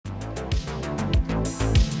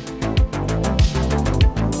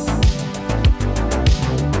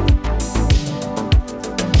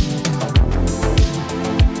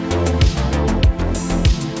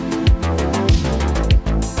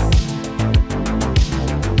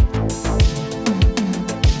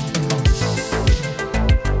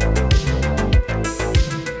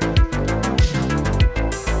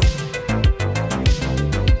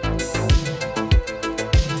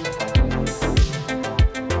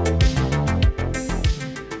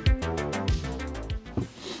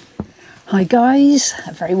Hi guys,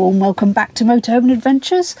 a very warm welcome back to Motorhome and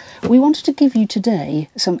Adventures. We wanted to give you today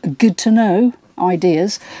some good to know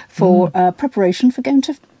ideas for preparation for going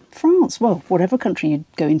to France. Well, whatever country you're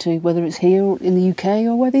going to, whether it's here or in the UK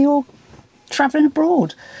or whether you're travelling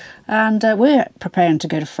abroad. And we're preparing to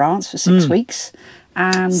go to France for 6 weeks.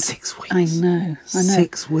 And 6 weeks. I know.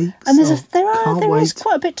 6 weeks. And there is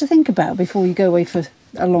quite a bit to think about before you go away for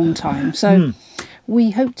a long time. So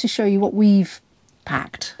we hope to show you what we've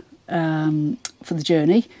packed for the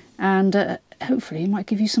journey, and hopefully it might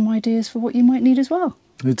give you some ideas for what you might need as well.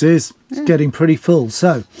 It is. It's getting pretty full.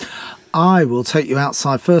 So I will take you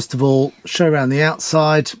outside. First of all, show around the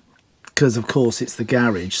outside, because of course it's the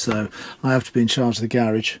garage, so I have to be in charge of the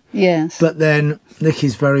garage. Yes. But then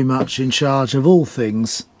Nikki's very much in charge of all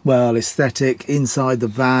things, well, aesthetic, inside the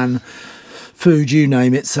van, food, you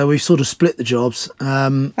name it. So we've sort of split the jobs.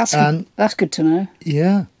 That's good to know.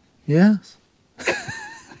 Yeah. Yes.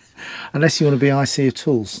 Unless you want to be IC of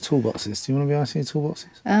toolboxes. Do you want to be IC of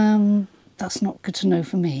toolboxes? That's not good to know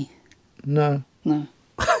for me. No. No.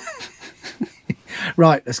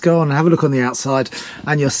 Right, let's go on and have a look on the outside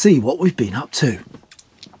and you'll see what we've been up to.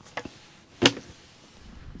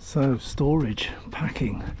 So, storage,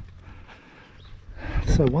 packing.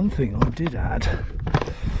 So one thing I did add,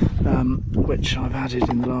 which I've added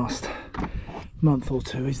in the last month or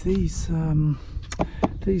two, is these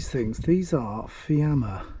things. These are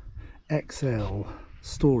Fiamma XL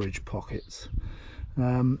Storage Pockets,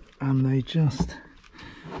 and they just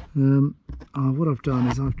what I've done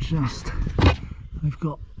is I've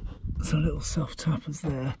got some little self tappers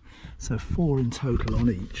there, so 4 in total on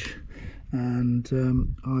each, and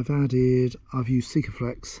I've used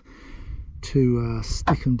Sikaflex to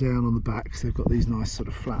stick them down on the back, because they've got these nice sort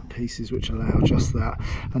of flat pieces which allow just that,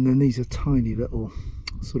 and then these are tiny little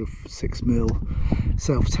sort of 6mm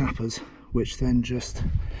self tappers which then just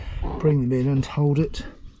bring them in and hold it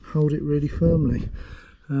really firmly.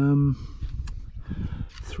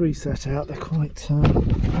 3 set out. They're quite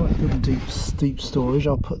good and deep storage.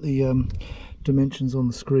 I'll put the dimensions on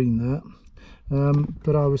the screen there.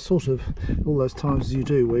 But I was sort of, all those times as you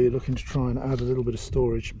do where you're looking to try and add a little bit of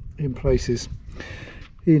storage in places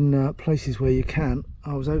where you can,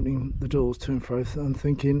 I was opening the doors to and fro and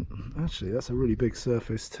thinking, actually that's a really big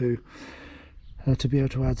surface to be able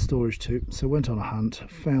to add storage to. So went on a hunt,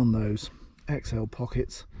 found those XL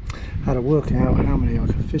pockets, had to work out how many I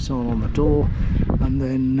could fit on the door, and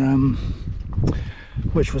then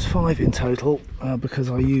which was 5 in total, because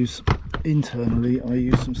I use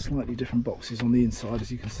some slightly different boxes on the inside,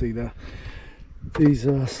 as you can see there. These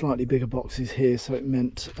are slightly bigger boxes here, so it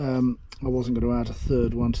meant I wasn't going to add a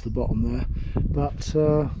 3rd one to the bottom there,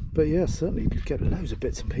 but yeah, certainly you could get loads of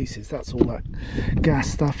bits and pieces. That's all that gas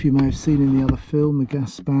stuff you may have seen in the other film, the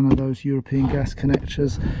gas spanner, those European gas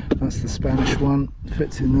connectors. That's the Spanish one,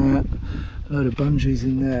 fits in there. A load of bungys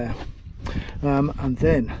in there. And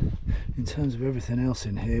then in terms of everything else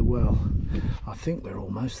in here, well, I think we're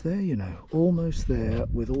almost there, you know, almost there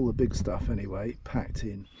with all the big stuff anyway, packed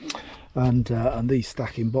in. And these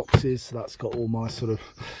stacking boxes, so that's got all my sort of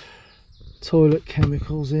toilet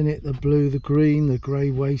chemicals in it, the blue, the green, the grey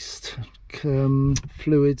waste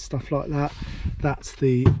fluid, stuff like that. That's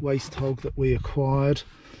the waste hog that we acquired.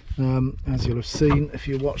 As you'll have seen if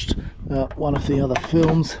you watched one of the other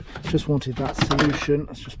films. Just wanted that solution.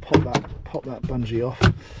 Let's just pop that bungee off.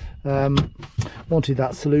 Wanted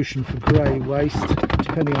that solution for grey waste,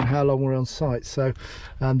 depending on how long we're on site. So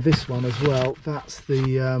this one as well, that's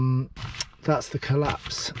the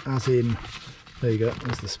Colapz, as in, there you go,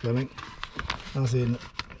 there's the spelling, as in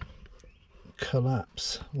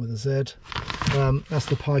Colapz with a Z. That's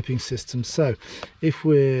the piping system. So if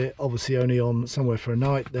we're obviously only on somewhere for a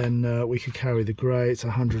night, then we could carry the grey. It's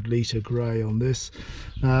 100 litre grey on this.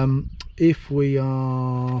 If we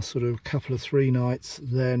are sort of a couple of 3 nights,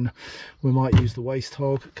 then we might use the waste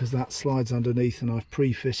hog, because that slides underneath, and I've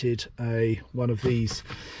pre-fitted one of these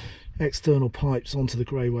external pipes onto the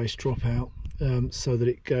grey waste dropout, so that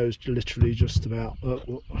it goes literally just about,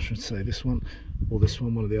 I should say this one or this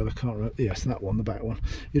one, one or the other, can't remember. Yes, that one, the back one.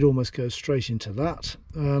 It almost goes straight into that.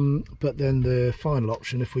 But then the final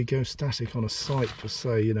option, if we go static on a site for,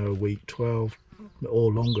 say, you know, a week, 12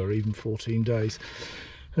 or longer, even 14 days,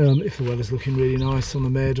 if the weather's looking really nice on the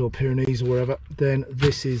Med or Pyrenees or wherever, then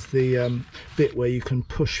this is the bit where you can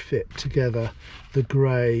push fit together the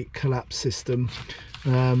grey Colapz system,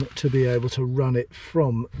 to be able to run it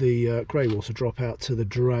from the grey water dropout to the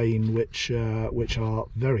drain, which are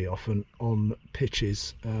very often on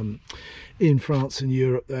pitches in France and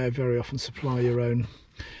Europe. They very often supply your own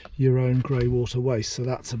grey water waste. So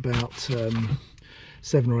that's about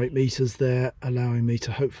 7 or 8 meters there, allowing me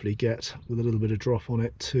to hopefully get, with a little bit of drop on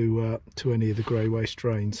it, to any of the grey waste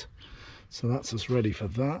drains. So that's us ready for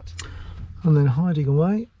that. And then hiding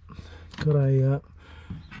away, got a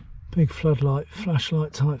big floodlight,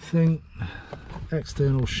 flashlight type thing,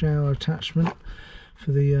 external shower attachment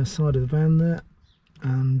for the side of the van there,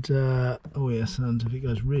 and oh yes, and if it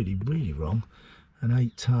goes really wrong, an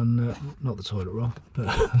 8-ton, not the toilet roll, but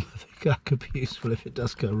I think that could be useful if it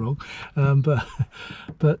does go wrong.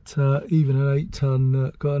 But even an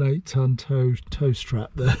 8-ton, got an 8-ton tow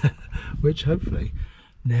strap there, which hopefully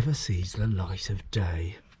never sees the light of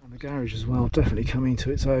day. And the garage as well, definitely coming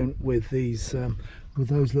to its own with these, with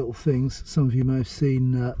those little things. Some of you may have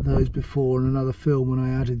seen those before in another film when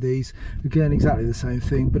I added these. Again, exactly the same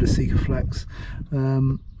thing, bit of Sikaflex.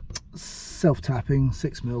 Self-tapping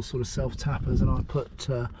 6mm sort of self-tappers, and I put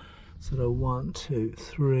sort of 1, 2,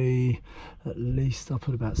 3, at least I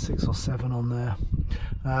put about 6 or 7 on there.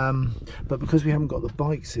 But because we haven't got the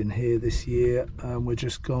bikes in here this year, we're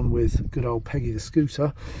just gone with good old Peggy the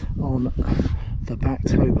scooter on the back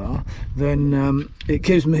tow bar. Then it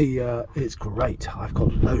gives me, it's great, I've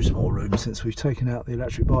got loads more room since we've taken out the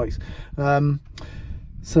electric bikes.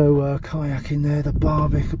 So kayak in there, the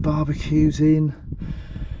barbecue's in.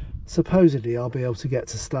 Supposedly I'll be able to get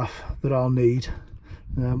to stuff that I'll need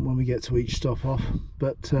when we get to each stop off,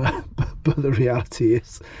 but the reality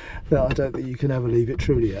is that I don't think you can ever leave it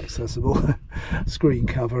truly accessible. Screen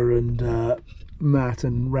cover and mat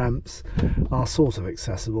and ramps are sort of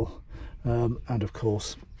accessible, and of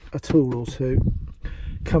course a tool or two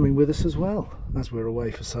coming with us as well, as we're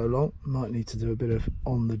away for so long. Might need to do a bit of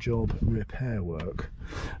on-the-job repair work.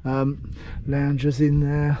 Loungers in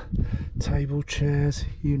there, table, chairs,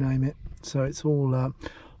 you name it. So it's all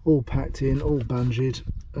packed in, all bungeed.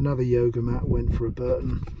 Another yoga mat went for a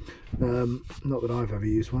Burton. Not that I've ever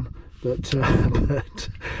used one, but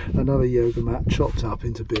another yoga mat chopped up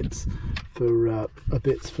into bits for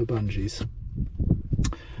bungees.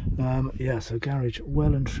 Yeah, so garage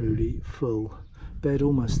well and truly full. Bed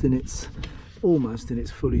almost in its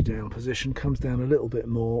fully down position, comes down a little bit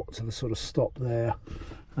more to the sort of stop there,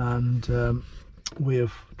 and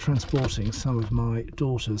we're transporting some of my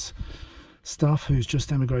daughter's stuff, who's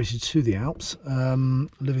just emigrated to the Alps,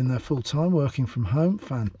 living there full time, working from home.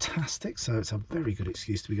 Fantastic, so it's a very good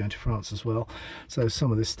excuse to be going to France as well. So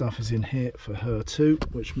some of this stuff is in here for her too,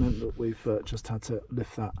 which meant that we've just had to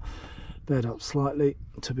lift that bed up slightly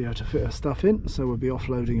to be able to fit her stuff in, so we'll be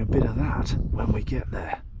offloading a bit of that when we get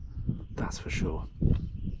there, that's for sure.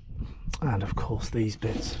 And of course these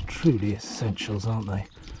bits, truly essentials, aren't they?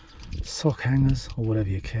 Sock hangers, or whatever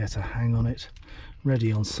you care to hang on it,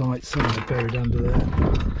 ready on site. Some are buried under there.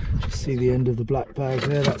 Just see the end of the black bag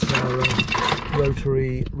there, that's our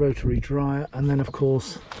rotary dryer. And then of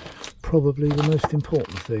course probably the most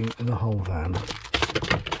important thing in the whole van,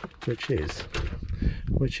 which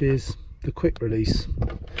is the quick release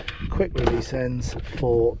ends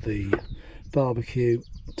for the barbecue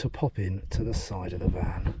to pop in to the side of the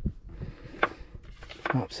van.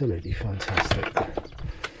 Absolutely fantastic.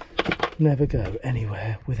 Never go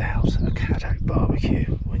anywhere without a Cadac barbecue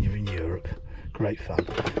when you're in Europe. Great fun.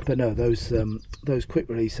 But no, those quick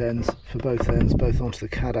release ends for both ends, both onto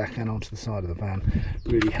the Cadac and onto the side of the van,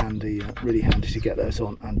 really handy to get those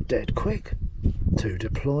on, and dead quick to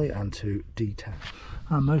deploy and to detach.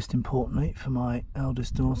 And most importantly for my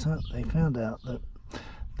eldest daughter, they found out that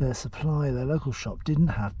their local shop didn't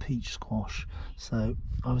have peach squash, so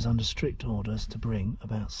I was under strict orders to bring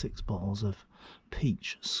about 6 bottles of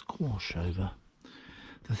peach squash over.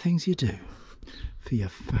 The things you do for your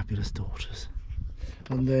fabulous daughters.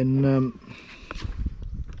 And then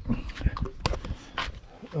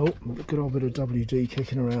oh, good old bit of WD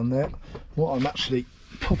kicking around there. What I'm actually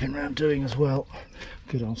popping around doing as well,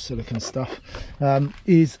 good old silicone stuff,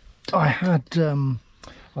 is I had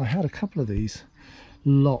a couple of these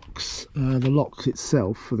locks, the lock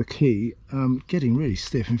itself for the key getting really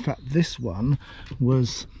stiff. In fact, this one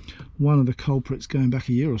was one of the culprits going back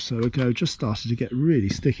a year or so ago, just started to get really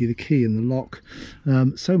sticky, the key in the lock,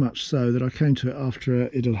 so much so that I came to it after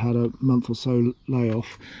it had had a month or so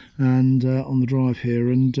layoff, and on the drive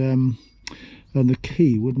here, and the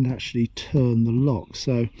key wouldn't actually turn the lock.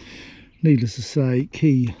 So needless to say,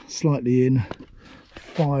 key slightly in,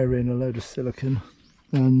 fire in a load of silicone,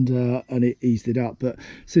 and it eased it up. But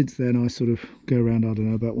since then I sort of go around, I don't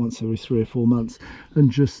know, about once every 3 or 4 months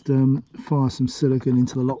and just fire some silicone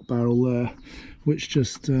into the lock barrel there, which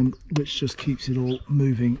just keeps it all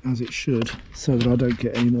moving as it should, so that I don't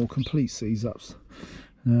get any more complete seize ups,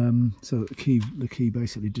 so that the key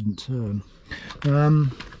basically didn't turn.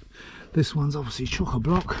 This one's obviously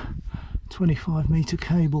chock-a-block, 25-metre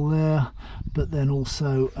cable there, but then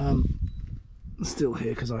also still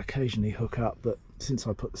here because I occasionally hook up, but since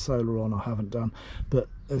I put the solar on I haven't done. But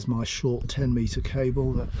there's my short 10-metre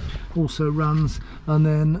cable that also runs, and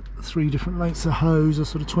then 3 different lengths of hose, a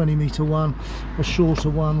sort of 20-metre one, a shorter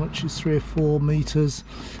one which is 3 or 4 metres,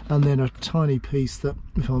 and then a tiny piece that,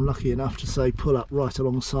 if I'm lucky enough to say, pull up right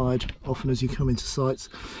alongside. Often as you come into sites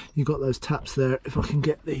you've got those taps there. If I can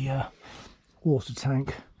get the water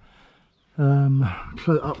tank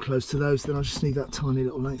up close to those, then I just need that tiny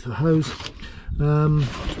little length of hose,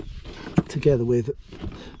 together with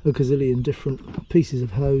a gazillion different pieces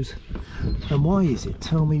of hose. And why is it,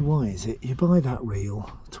 tell me why is it, you buy that reel,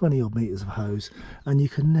 20 odd metres of hose, and you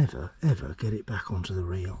can never ever get it back onto the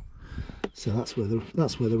reel? So that's where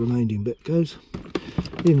the remaining bit goes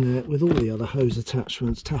in there, with all the other hose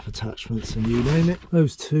attachments, tap attachments, and you name it.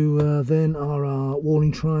 Those two then are our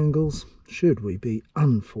walling triangles, should we be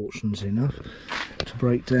unfortunate enough to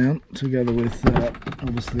break down, together with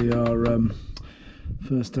obviously our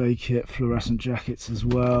first aid kit, fluorescent jackets as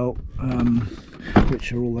well,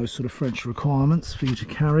 which are all those sort of French requirements for you to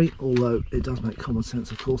carry, although it does make common sense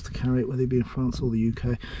of course to carry it whether you be in France or the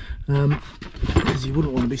UK, because you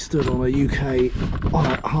wouldn't want to be stood on a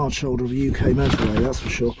hard shoulder of a UK motorway, that's for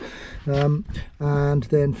sure. And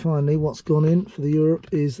then finally what's gone in for the Europe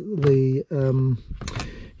is the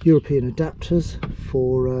European adapters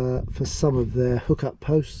for some of their hookup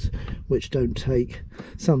posts, which don't take,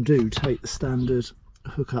 some do take the standard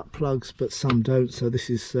hookup plugs, but some don't. So this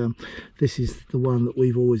is the one that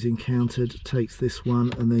we've always encountered, takes this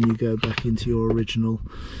one, and then you go back into your original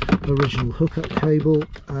hookup cable.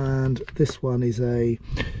 And this one is a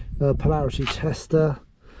polarity tester.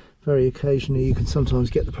 Very occasionally you can sometimes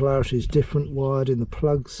get the polarities different wired in the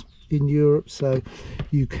plugs in Europe, so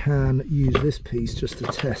you can use this piece just to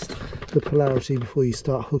test the polarity before you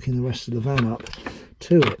start hooking the rest of the van up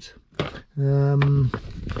to it.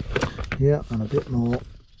 Yeah, and a bit more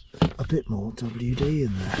WD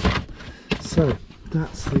in there. So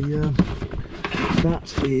that's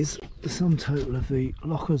that is the sum total of the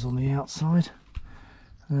lockers on the outside.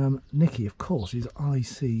 Nikki, of course, is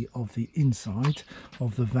IC of the inside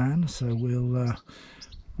of the van, so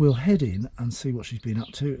we'll head in and see what she's been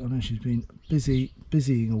up to. I know she's been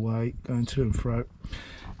busying away, going to and fro,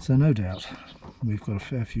 so no doubt we've got a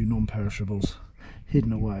fair few non-perishables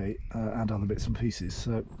hidden away and other bits and pieces.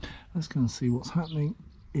 So let's go and see what's happening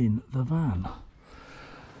in the van.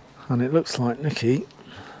 And it looks like Nikki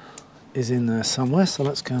is in there somewhere, so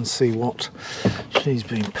let's go and see what she's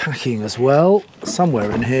been packing as well. Somewhere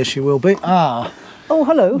in here she will be. Ah, oh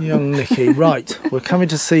hello, young Nikki. Right, we're coming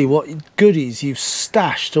to see what goodies you've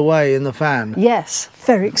stashed away in the van. Yes,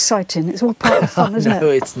 very exciting. It's all part of the fun, isn't No,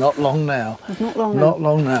 it? it's not long now. It's not long now. Not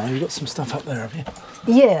long now. You've got some stuff up there, have you?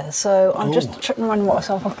 Yeah, so I'm just checking around what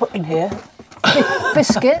else I've put in here.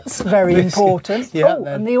 Biscuits, very important. Yeah, oh,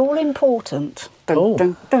 and the all-important. Oh.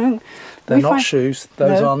 Dun, dun. They're not shoes.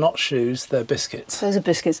 Those are not shoes. They're biscuits. Those are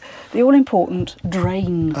biscuits. The all-important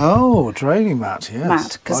drain. Oh, draining mat. Yes.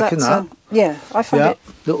 Mat, because liking that's that. yeah, I find it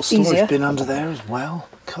little storage easier. bin under there as well.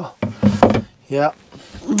 God. Yeah.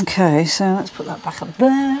 Okay, so let's put that back up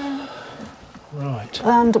there. Right.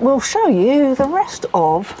 And we'll show you the rest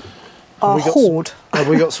of our hoard. Have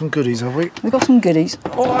we got some goodies, have we? We've got some goodies.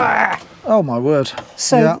 Oh my word.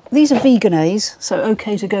 So these are vegan A's, so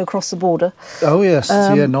okay to go across the border. Oh yes,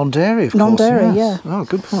 yeah, non-dairy of course. Non-dairy, yes. yeah. Oh,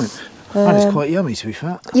 good point. And it's quite yummy to be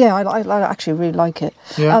fair. Yeah, I actually really like it.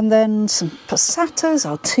 Yeah. And then some passatas,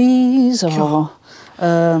 our teas, our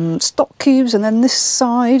stock cubes, and then this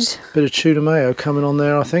side. Bit of tuna mayo coming on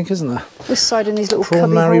there, I think, isn't there? This side in these little prawn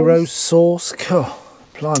cubby Mary holes. Rose sauce. God,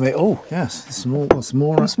 blimey. Oh yes, some more.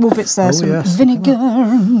 Small bits there, some yes, vinegar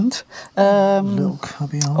and little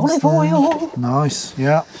cubby olive oil. Nice,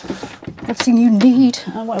 yeah. Everything you need.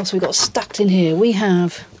 And what else have we got stacked in here? We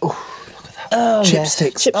have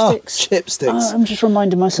Chipsticks. Yes, Oh, chipsticks. chipsticks. I'm just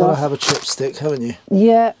reminding myself. Gotta have a chipstick, haven't you?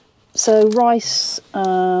 Yeah. So rice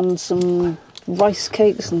and some rice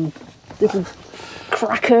cakes and little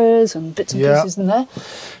crackers and bits and pieces in there.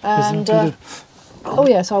 And oh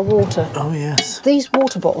yes, our water. Oh yes. These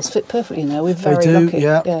water bottles fit perfectly in there. We're very they do, lucky.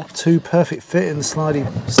 yeah. Two perfect fit in the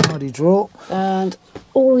slidey drawer. And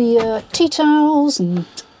all the tea towels and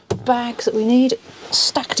bags that we need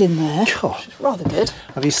stacked in there. Gosh, it's rather good.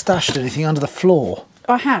 Have you stashed anything under the floor?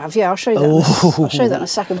 I have, yeah. I'll show you that. I'll show you that in a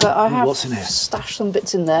second. But I have what's in here? stashed some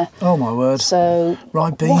bits in there. Oh my word! So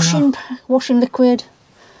Ribena, washing liquid,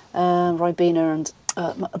 Ribena, and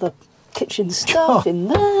other kitchen stuff in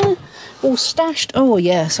there, all stashed. Oh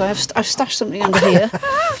yes, I've stashed something under here.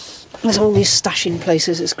 There's all these stashing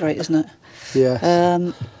places. It's great, isn't it?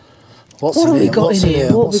 Yeah. What's What in have we here? got What's in here? What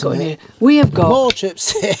have we What's got in in here? We have got More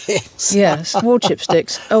chipsticks. yes, more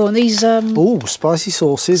chipsticks. Oh, and these Oh, spicy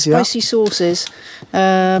sauces. spicy sauces.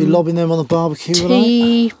 Yeah. Be lobbing them on the barbecue.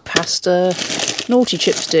 Tea, pasta, naughty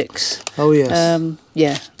chipsticks. Oh yes.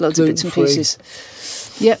 Yeah, loads of bits and Gluten-free.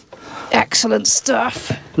 pieces. Yep, excellent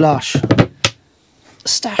stuff. Lush.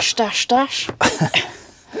 Stash, stash, stash.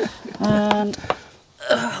 And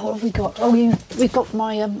what have we got? Oh, we've got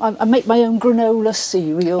my I make my own granola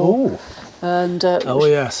cereal. Oh. And Oh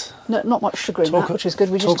yes. not much sugar in that, which is good.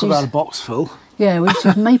 We just Talk about a box full. yeah, we just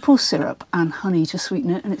use maple syrup and honey to sweeten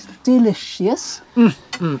it, and it's delicious.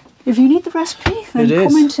 If you need the recipe, then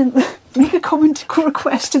make a comment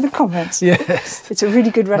request in the comments. Yes. It's a really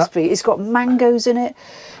good recipe. It's got mangoes in it.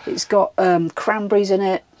 It's got cranberries in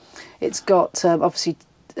it. It's got obviously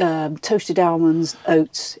toasted almonds,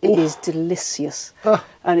 oats. It is delicious,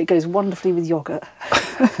 and it goes wonderfully with yoghurt.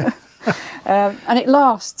 And it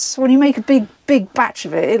lasts. When you make a big batch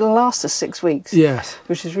of it, it'll last us 6 weeks. Yes.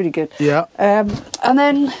 Which is really good. Yeah. And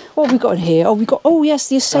then what have we got in here? Oh, we got yes,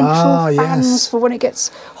 the essential fans for when it gets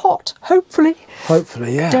hot. Hopefully.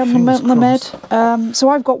 Hopefully, yeah. Down the med. So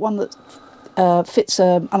I've got one that fits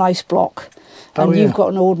an ice block. And you've got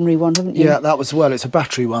an ordinary one, haven't you? Yeah, that was it's a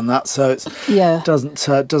battery one, so it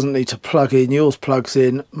doesn't need to plug in. Yours plugs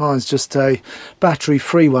in. Mine's just a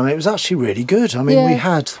battery-free one. It was actually really good. I mean, we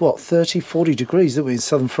had 30-40 degrees, didn't we, in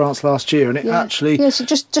southern France last year, and it actually so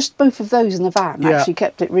just both of those in the van actually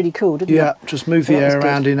kept it really cool, didn't it? Yeah, just move the air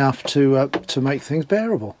around enough to make things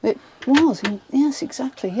bearable. It was, yes,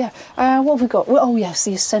 exactly, yeah. What have we got? Well, oh yes,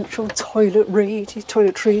 the essential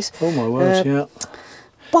toiletries. Oh my word, yeah.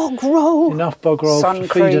 Bog roll. Enough bog roll sun to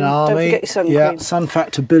cream. feed an army. Don't forget your sun yeah, cream. sun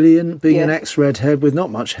factor billion. Being an ex-redhead with not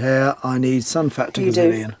much hair, I need sun factor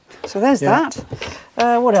gazillion. So there's that.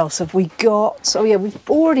 What else have we got? Oh yeah, we've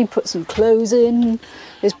already put some clothes in.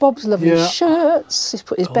 There's Bob's lovely shirts. He's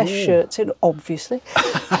put his best shirts in, obviously.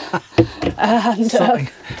 And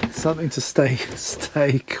something to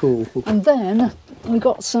stay cool. And then we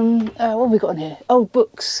got some. What have we got in here? Oh,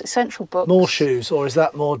 books, essential books. More shoes, or is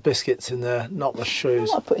that more biscuits in there? Not the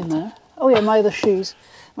shoes. What I put in there? Oh yeah, my other shoes,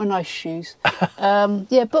 my nice shoes.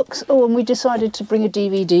 Yeah, books. Oh, and we decided to bring a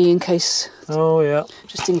DVD in case. Oh yeah.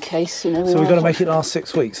 Just in case, you know. So we've got to make it last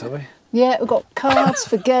 6 weeks, have we? Yeah, we've got cards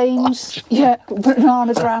for games. Yeah,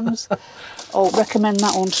 bananagrams. Oh, recommend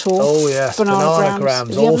that on tour. Oh yes, bananagrams.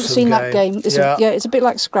 If you haven't seen that game, it's it's a bit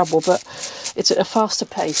like Scrabble, but it's at a faster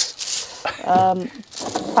pace.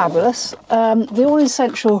 Fabulous. The all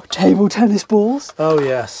essential table tennis balls. Oh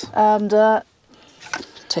yes. And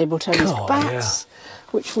table tennis bats,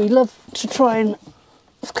 which we love to try and,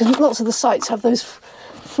 because lots of the sites have those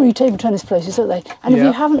free table tennis places, don't they? And if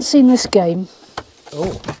you haven't seen this game.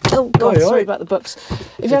 Oh God! Sorry about the books.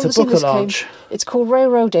 If you haven't seen this game, it's called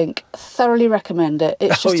Railroad Ink. Thoroughly recommend it.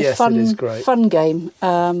 It's just a fun game.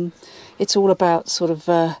 It's all about sort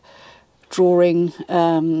of drawing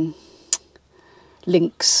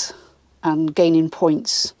links and gaining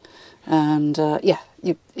points, and if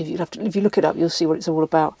you look it up, you'll see what it's all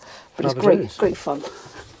about. But it's great fun.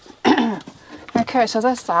 Okay, so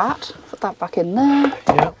there's that. Put that back in there.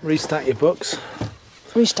 Yeah, restack your books.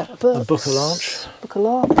 Restack the books. A book of large. Book of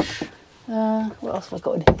large. What else have I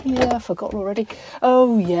got in here? I've forgotten already.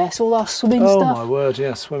 Oh yes, all our swimming stuff. Oh my word,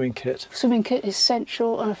 yeah, swimming kit. Swimming kit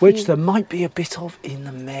essential, and which there might be a bit of in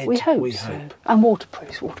the med. We hope. And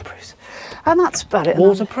waterproofs. And that's about it.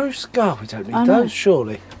 Waterproofs? God, we don't need those,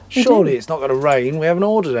 surely. Surely it's not going to rain. We haven't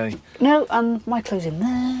ordered any. No, and my clothes in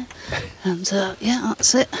there. And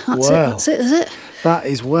that's it. That's it. That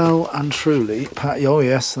is well and truly, oh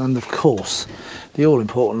yes, and of course, the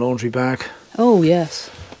all-important laundry bag. Oh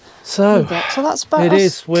yes. So that's about it.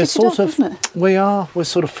 Is. We're sort of. Isn't it? We're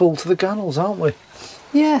sort of full to the gunnels, aren't we?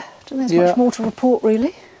 Yeah. Don't think there's much more to report,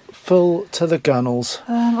 really. Full to the gunnels.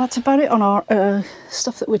 That's about it on our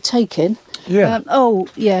stuff that we're taking. Yeah. Oh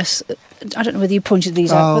yes. I don't know whether you pointed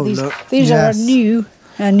these out, but these are our new.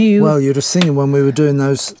 Well, you'd have seen when we were doing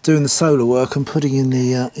the solar work and putting in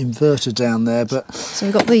the inverter down there. But so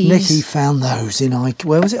we got these. Nikki found those in IKEA.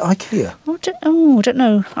 Where was it? IKEA. I don't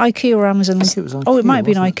know. IKEA or Amazon. I think it was IKEA. Oh, it might have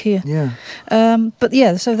been IKEA. Yeah. But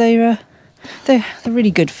yeah, so they're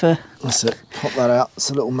really good for. That's it. Pop that out.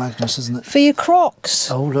 It's a little magnet, isn't it? For your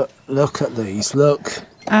Crocs. Oh look at these. Look.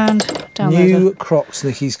 And down new Crocs.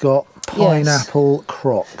 Nikki's got pineapple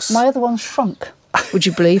Crocs. My other one's shrunk. would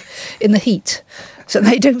you believe, in the heat. So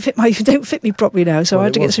they don't fit me properly now. So I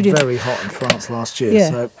had to get some. It was very hot in France last year. Yeah,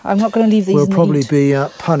 so I'm not going to leave these. We'll in the probably heat. be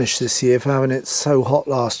punished this year for having it so hot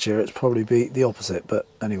last year. It's probably be the opposite. But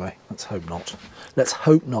anyway, let's hope not. Let's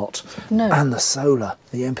hope not. No. And the solar,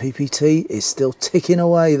 the MPPT is still ticking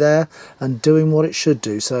away there and doing what it should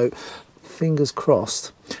do. So fingers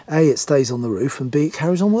crossed. A, it stays on the roof, and B, it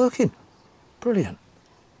carries on working. Brilliant.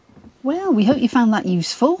 Well, we hope you found that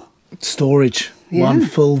useful. Storage, Yeah. one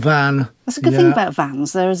full van. That's a good thing about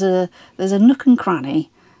vans. There's a nook and cranny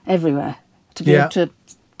everywhere to be able to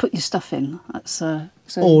put your stuff in. That's so.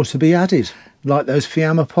 Or to be added, like those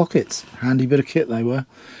Fiamma pockets. Handy bit of kit they were.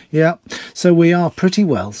 Yeah, so we are pretty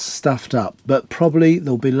well stuffed up, but probably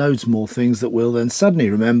there'll be loads more things that we'll then suddenly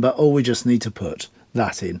remember, oh, we just need to put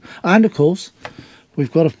that in. And of course,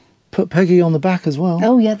 we've got to put Peggy on the back as well.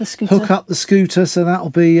 Oh yeah, the scooter. Hook up the scooter, so that'll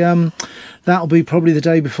be probably the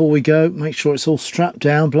day before we go. Make sure it's all strapped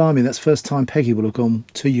down. Blimey, that's the first time Peggy will have gone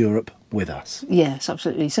to Europe with us. Yes,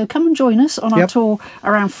 absolutely. So come and join us on our tour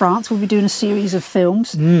around France. We'll be doing a series of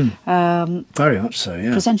films. Very much so,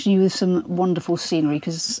 yeah. Presenting you with some wonderful scenery,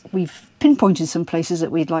 because we've pinpointed some places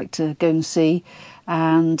that we'd like to go and see,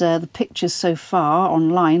 and the pictures so far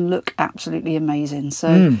online look absolutely amazing.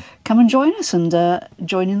 So come and join us and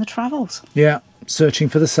join in the travels. Yeah, searching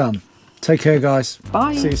for the sun. Take care, guys.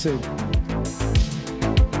 Bye. See you soon.